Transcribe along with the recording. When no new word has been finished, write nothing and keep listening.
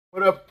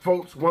What up,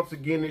 folks? Once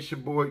again, it's your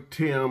boy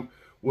Tim.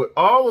 With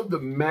all of the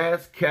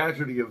mass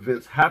casualty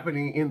events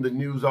happening in the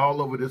news all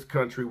over this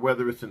country,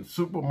 whether it's in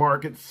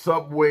supermarkets,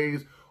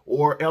 subways,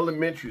 or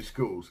elementary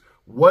schools,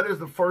 what is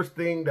the first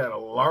thing that a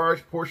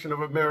large portion of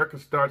America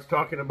starts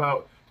talking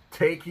about?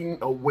 Taking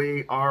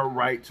away our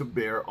right to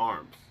bear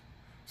arms.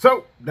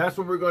 So that's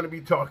what we're going to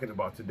be talking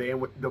about today.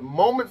 And the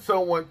moment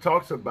someone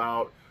talks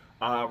about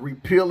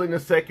repealing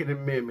the Second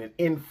Amendment,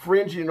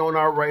 infringing on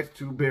our rights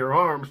to bear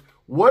arms,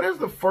 what is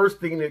the first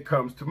thing that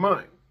comes to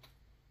mind?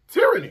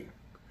 Tyranny.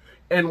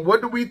 And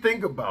what do we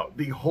think about?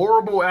 The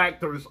horrible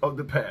actors of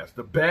the past,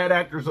 the bad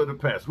actors of the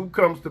past. Who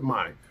comes to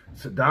mind?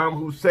 Saddam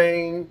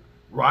Hussein,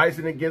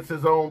 rising against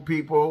his own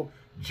people.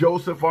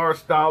 Joseph R.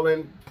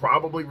 Stalin,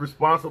 probably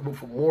responsible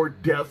for more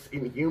deaths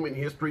in human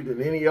history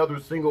than any other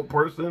single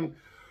person.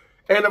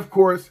 And of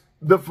course,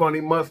 the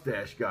funny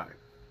mustache guy.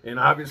 And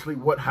obviously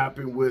what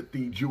happened with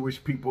the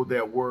Jewish people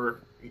that were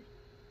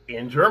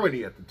in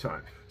Germany at the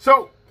time.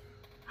 So,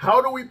 how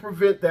do we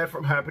prevent that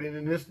from happening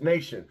in this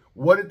nation?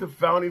 What did the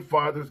founding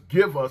fathers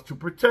give us to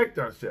protect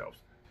ourselves?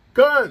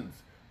 Guns.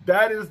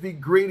 That is the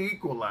great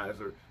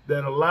equalizer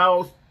that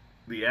allows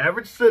the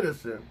average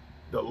citizen,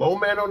 the low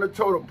man on the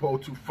totem pole,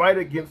 to fight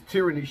against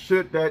tyranny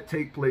should that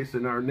take place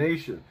in our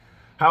nation.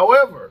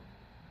 However,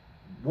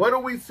 what do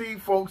we see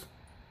folks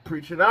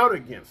preaching out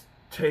against?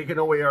 Taking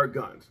away our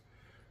guns.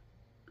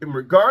 In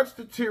regards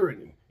to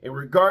tyranny, in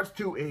regards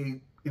to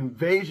a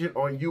invasion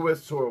on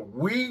U.S. soil,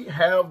 we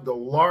have the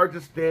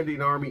largest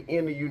standing army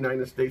in the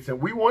United States, and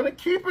we want to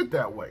keep it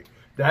that way.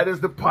 That is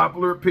the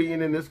popular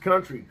opinion in this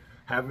country.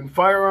 Having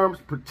firearms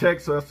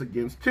protects us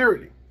against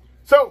tyranny.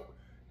 So,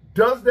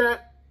 does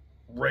that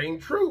ring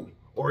true?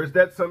 Or is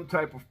that some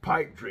type of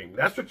pipe dream?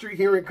 That's what you're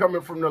hearing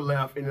coming from the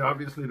left, and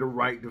obviously the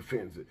right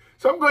defends it.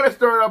 So I'm going to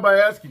start out by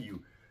asking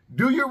you,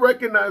 do you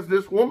recognize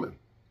this woman?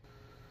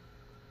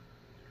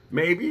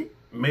 Maybe,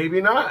 maybe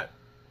not.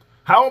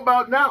 How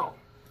about now?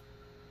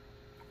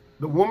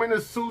 The woman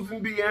is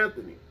Susan B.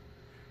 Anthony.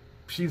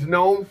 She's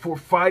known for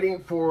fighting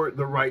for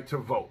the right to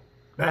vote.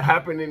 That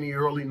happened in the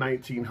early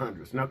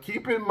 1900s. Now,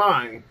 keep in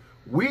mind,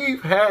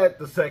 we've had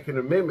the Second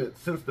Amendment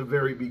since the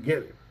very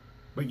beginning.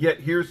 But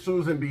yet, here's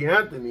Susan B.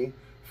 Anthony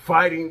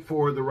fighting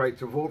for the right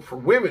to vote for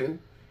women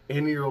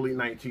in the early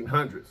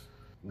 1900s.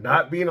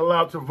 Not being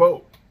allowed to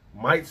vote.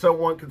 Might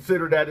someone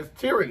consider that as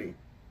tyranny?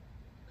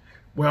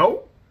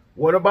 Well,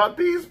 what about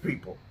these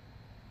people?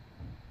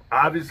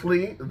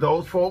 Obviously,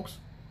 those folks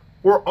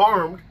were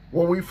armed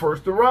when we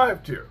first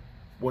arrived here.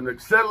 When the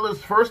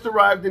settlers first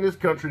arrived in this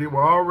country, they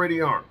were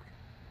already armed.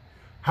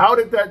 How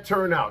did that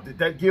turn out? Did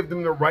that give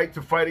them the right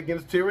to fight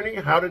against tyranny?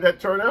 How did that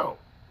turn out?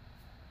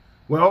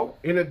 Well,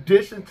 in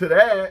addition to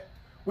that,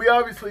 we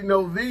obviously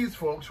know these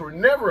folks were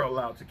never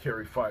allowed to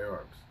carry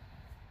firearms.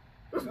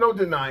 There's no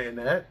denying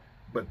that,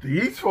 but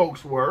these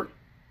folks were,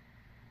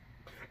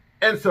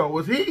 and so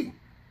was he.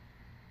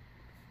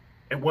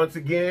 And once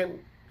again,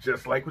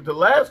 just like with the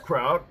last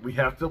crowd, we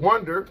have to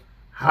wonder,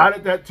 how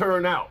did that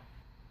turn out?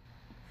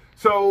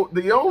 So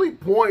the only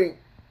point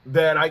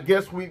that I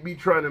guess we'd be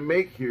trying to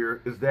make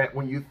here is that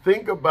when you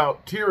think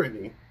about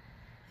tyranny,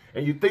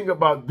 and you think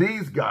about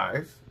these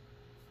guys,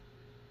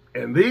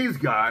 and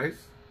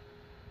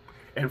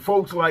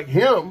folks like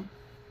him,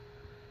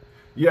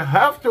 you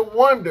have to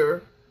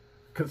wonder,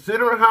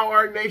 considering how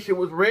our nation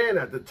was ran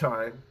at the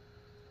time,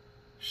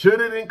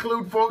 should it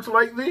include folks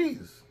like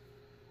these?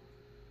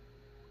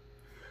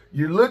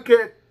 You look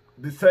at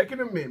the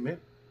Second Amendment,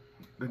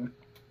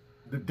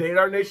 the date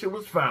our nation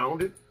was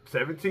founded,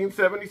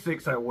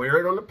 1776, I wear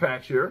it on the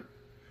patch here,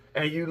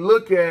 and you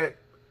look at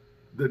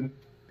the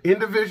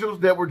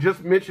individuals that were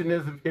just mentioned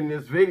in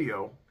this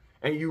video,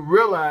 and you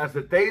realize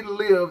that they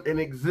lived and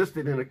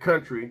existed in a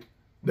country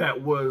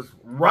that was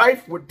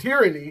rife with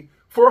tyranny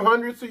for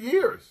hundreds of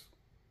years.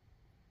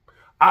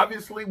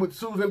 Obviously, with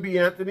Susan B.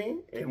 Anthony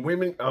and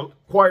women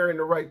acquiring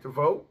the right to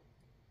vote,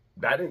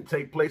 that didn't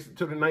take place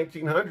until the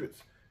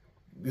 1900s.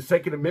 The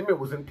Second Amendment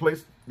was in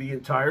place the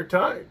entire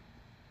time.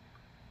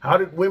 How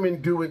did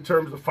women do in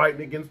terms of fighting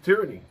against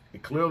tyranny?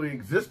 It clearly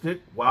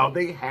existed while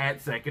they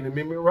had Second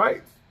Amendment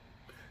rights.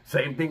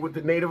 Same thing with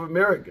the Native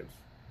Americans.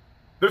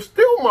 They're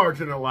still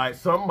marginalized,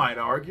 some might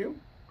argue.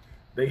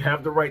 They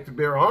have the right to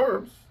bear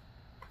arms.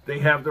 They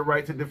have the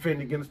right to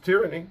defend against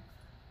tyranny.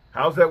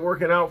 How's that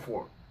working out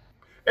for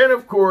them? And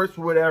of course,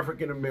 with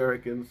African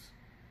Americans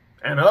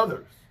and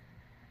others.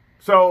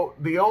 So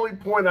the only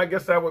point I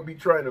guess I would be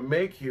trying to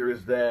make here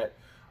is that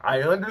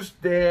I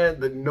understand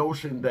the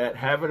notion that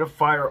having a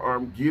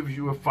firearm gives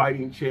you a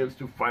fighting chance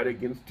to fight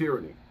against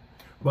tyranny.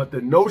 But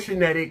the notion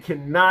that it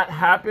cannot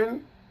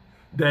happen,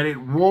 that it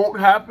won't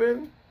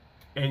happen,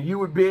 and you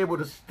would be able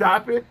to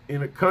stop it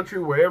in a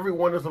country where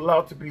everyone is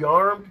allowed to be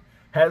armed,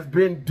 has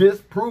been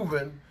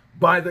disproven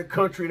by the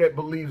country that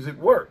believes it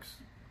works.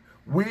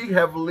 We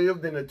have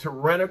lived in a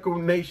tyrannical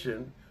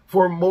nation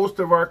for most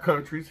of our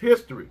country's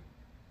history.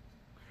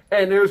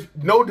 And there's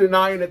no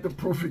denying that the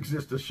proof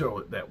exists to show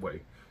it that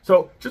way.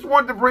 So just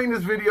wanted to bring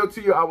this video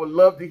to you. I would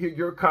love to hear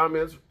your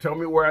comments. Tell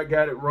me where I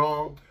got it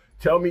wrong.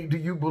 Tell me, do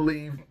you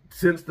believe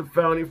since the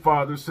founding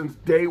fathers, since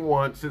day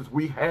one, since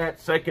we had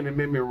Second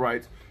Amendment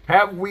rights,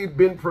 have we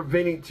been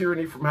preventing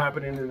tyranny from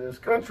happening in this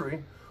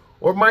country?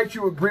 Or might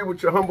you agree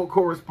with your humble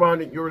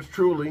correspondent, yours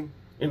truly,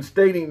 in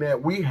stating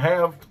that we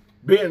have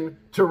been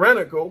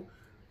tyrannical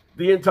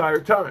the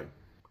entire time?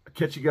 I'll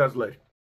catch you guys later.